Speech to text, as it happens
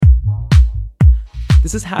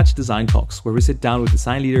This is Hatch Design Talks, where we sit down with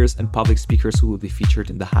design leaders and public speakers who will be featured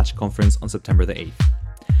in the Hatch conference on September the 8th.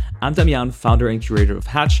 I'm Damian, founder and curator of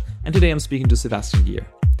Hatch, and today I'm speaking to Sebastian Gier.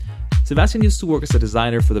 Sebastian used to work as a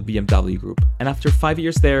designer for the BMW Group, and after 5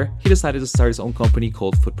 years there, he decided to start his own company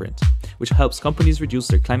called Footprint, which helps companies reduce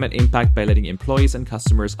their climate impact by letting employees and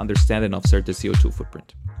customers understand and offset their CO2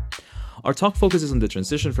 footprint. Our talk focuses on the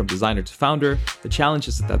transition from designer to founder, the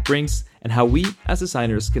challenges that brings, and how we, as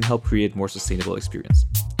designers, can help create more sustainable experience.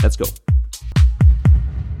 Let's go.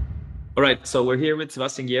 All right, so we're here with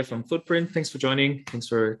Sebastian Gier from Footprint. Thanks for joining. Thanks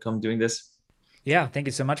for doing this. Yeah, thank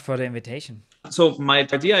you so much for the invitation. So my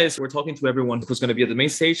idea is we're talking to everyone who's going to be at the main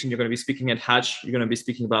stage, and you're going to be speaking at Hatch. You're going to be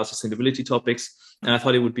speaking about sustainability topics. And I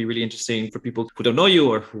thought it would be really interesting for people who don't know you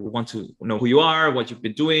or who want to know who you are, what you've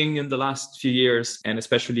been doing in the last few years, and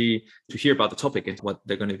especially to hear about the topic and what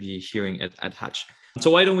they're going to be hearing at Hatch. So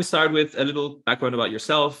why don't we start with a little background about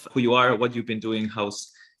yourself, who you are, what you've been doing,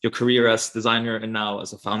 how's your career as designer and now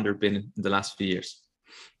as a founder been in the last few years?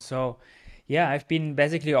 So yeah, I've been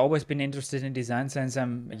basically always been interested in design since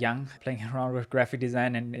I'm young, playing around with graphic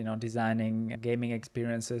design and designing gaming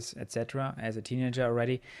experiences, etc. as a teenager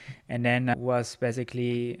already. And then was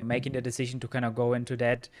basically making the decision to kind of go into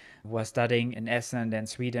that. Was studying in Essen and then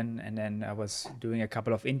Sweden, and then I was doing a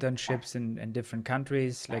couple of internships in different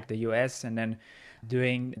countries like the US, and then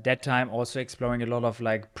doing that time also exploring a lot of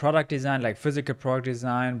like product design, like physical product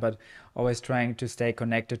design, but always trying to stay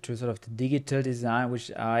connected to sort of the digital design,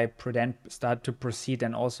 which I then start to proceed.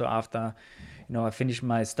 And also after, I finished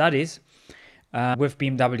my studies with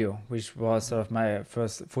BMW, which was sort of my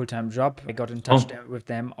first full-time job. I got in touch with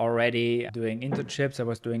them already doing internships. I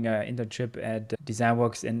was doing an internship at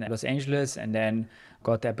DesignWorks in Los Angeles, and then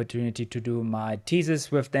got the opportunity to do my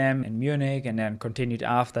thesis with them in Munich, and then continued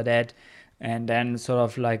after that. And then sort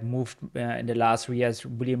of like moved in the last 3 years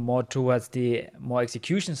really more towards the more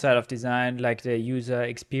execution side of design, like the user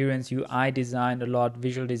experience, UI design, a lot,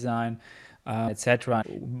 visual design, etc.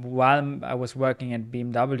 While I was working at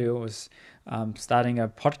BMW, I was starting a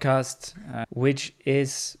podcast, which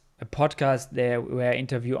is a podcast there where I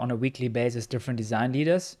interview on a weekly basis different design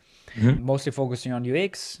leaders, mostly focusing on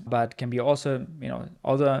UX, but can be also,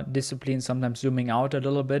 other disciplines, sometimes zooming out a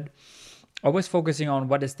little bit. Always focusing on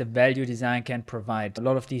what is the value design can provide. A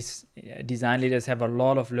lot of these design leaders have a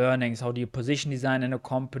lot of learnings. How do you position design in a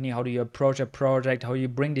company? How do you approach a project? How do you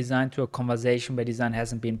bring design to a conversation where design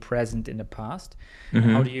hasn't been present in the past?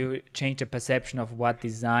 How do you change the perception of what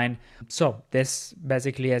design? So this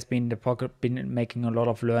basically has been been making a lot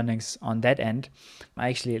of learnings on that end. I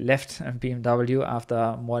actually left BMW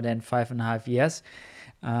after more than 5.5 years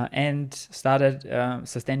and started a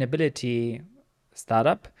sustainability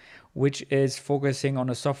startup, which is focusing on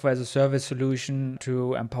a software as a service solution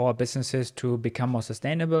to empower businesses to become more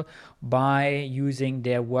sustainable by using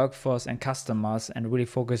their workforce and customers, and really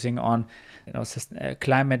focusing on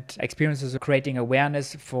climate experiences, creating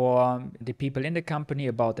awareness for the people in the company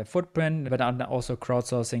about their footprint, but also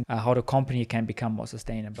crowdsourcing how the company can become more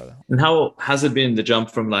sustainable. And how has it been the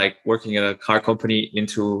jump from like working at a car company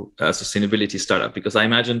into a sustainability startup? Because I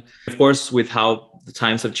imagine, of course, with how the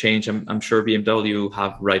times have changed, I'm sure BMW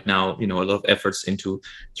have right now, a lot of efforts into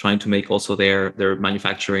trying to make also their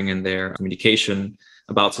manufacturing and their communication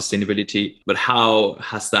about sustainability. But how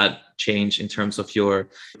has that changed in terms of your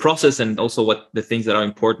process and also what the things that are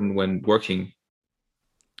important when working?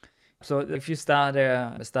 So if you start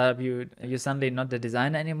a startup, you're suddenly not the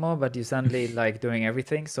designer anymore, but you're suddenly like doing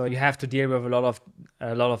everything. So you have to deal with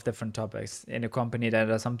a lot of different topics in a company that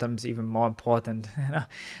are sometimes even more important.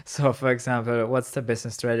 So for example, what's the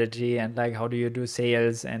business strategy, and like how do you do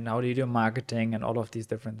sales, and how do you do marketing, and all of these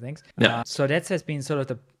different things. Yeah. So that has been sort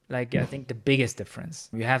of I think the biggest difference.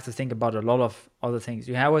 You have to think about a lot of other things.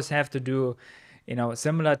 You always have to do,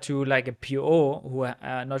 similar to like a PO who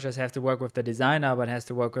not just have to work with the designer, but has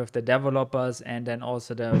to work with the developers and then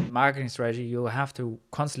also the marketing strategy. You have to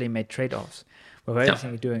constantly make trade-offs with everything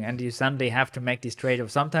you're doing. And you suddenly have to make these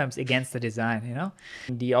trade-offs, sometimes against the design,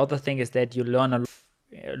 The other thing is that you learn a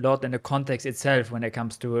lot in the context itself when it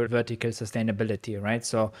comes to vertical sustainability, right?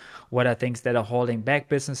 So what are things that are holding back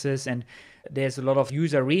businesses? And there's a lot of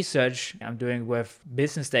user research I'm doing with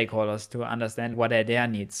business stakeholders to understand what are their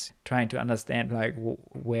needs, trying to understand like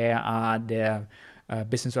where are their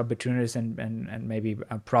business opportunities and maybe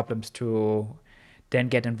problems to then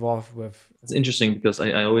get involved with. It's interesting because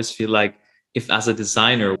I always feel like if as a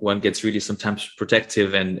designer, one gets really sometimes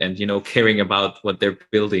protective and caring about what they're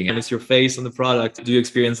building and it's your face on the product, do you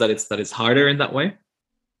experience that it's harder in that way?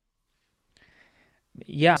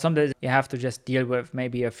 Yeah, sometimes you have to just deal with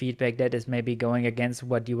maybe a feedback that is maybe going against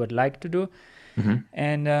what you would like to do.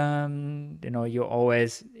 And you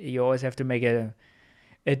always have to make a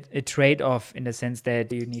trade-off in the sense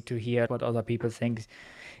that you need to hear what other people think.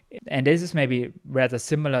 And this is maybe rather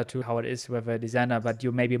similar to how it is with a designer, but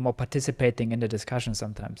you may be more participating in the discussion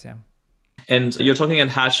sometimes. Yeah. And you're talking at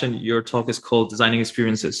Hatch, and your talk is called Designing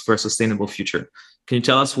Experiences for a Sustainable Future. Can you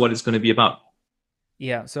tell us what it's going to be about?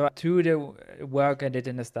 Yeah, so to the work I did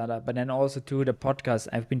in the startup, but then also to the podcast,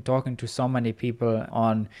 I've been talking to so many people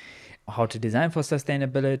on how to design for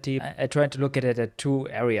sustainability. I tried to look at it at two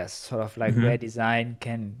areas, sort of like where design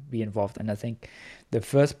can be involved. And I think the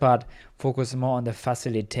first part focuses more on the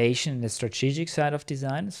facilitation, the strategic side of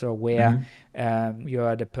design. So where you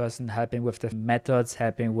are the person helping with the methods,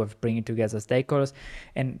 helping with bringing together stakeholders.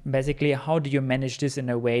 And basically, how do you manage this in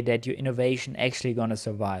a way that your innovation actually going to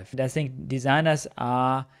survive? And I think designers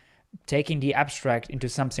are taking the abstract into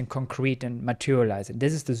something concrete and materialize it.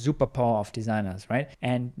 This is the superpower of designers, right?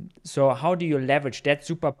 And so how do you leverage that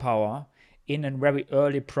superpower in a very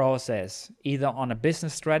early process, either on a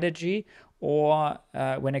business strategy or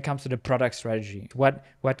when it comes to the product strategy?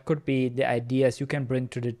 What could be the ideas you can bring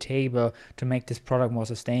to the table to make this product more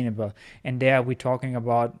sustainable? And there we're talking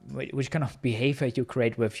about which kind of behavior you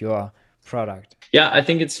create with your product. Yeah, I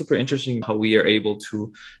think it's super interesting how we are able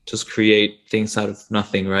to just create things out of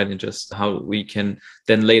nothing, right? And just how we can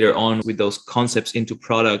then later on with those concepts into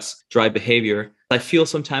products drive behavior. I feel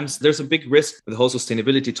sometimes there's a big risk with the whole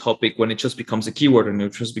sustainability topic when it just becomes a keyword and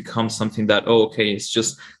it just becomes something that, it's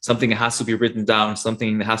just something that has to be written down,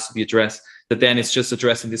 something that has to be addressed. But then it's just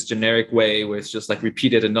addressed in this generic way where it's just like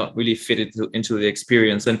repeated and not really fitted into the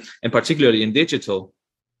experience. And particularly in digital,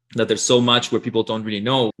 that there's so much where people don't really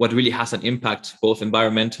know what really has an impact, both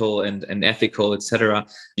environmental and ethical, etc.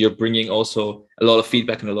 You're bringing also a lot of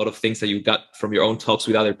feedback and a lot of things that you got from your own talks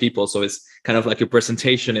with other people. So it's kind of like your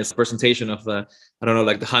presentation is a presentation of the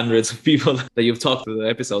hundreds of people that you've talked to the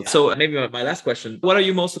episode. So maybe my last question, what are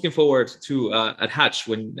you most looking forward to at Hatch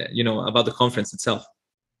when, about the conference itself?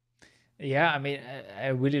 Yeah, I mean,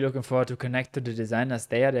 I'm really looking forward to connect to the designers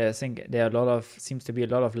there. I think there are seems to be a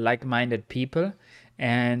lot of like-minded people,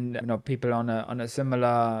 and people on a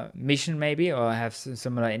similar mission maybe, or have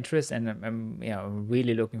similar interests. And I'm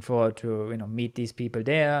really looking forward to meet these people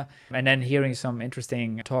there, and then hearing some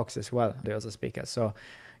interesting talks as well, the other speakers. So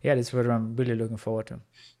yeah, this is what I'm really looking forward to.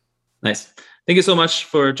 Nice. Thank you so much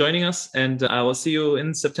for joining us, and I will see you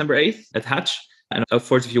in September 8th at Hatch. And of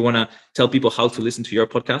course, if you want to tell people how to listen to your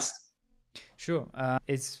podcast. Sure.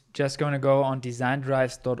 It's just going to go on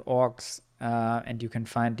designdrives.org, and you can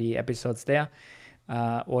find the episodes there.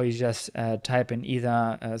 Or you just type in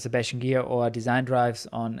either Sebastian Gier or Design Drives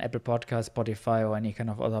on Apple Podcasts, Spotify, or any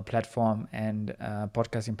kind of other platform and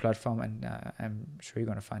podcasting platform, and I'm sure you're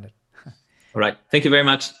going to find it. All right. Thank you very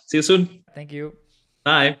much. See you soon. Thank you.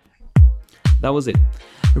 Bye. That was it.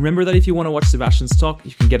 Remember that if you want to watch Sebastian's talk,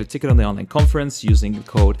 you can get a ticket on the online conference using the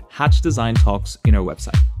code HatchDesignTalks in our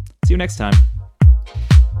website. See you next time.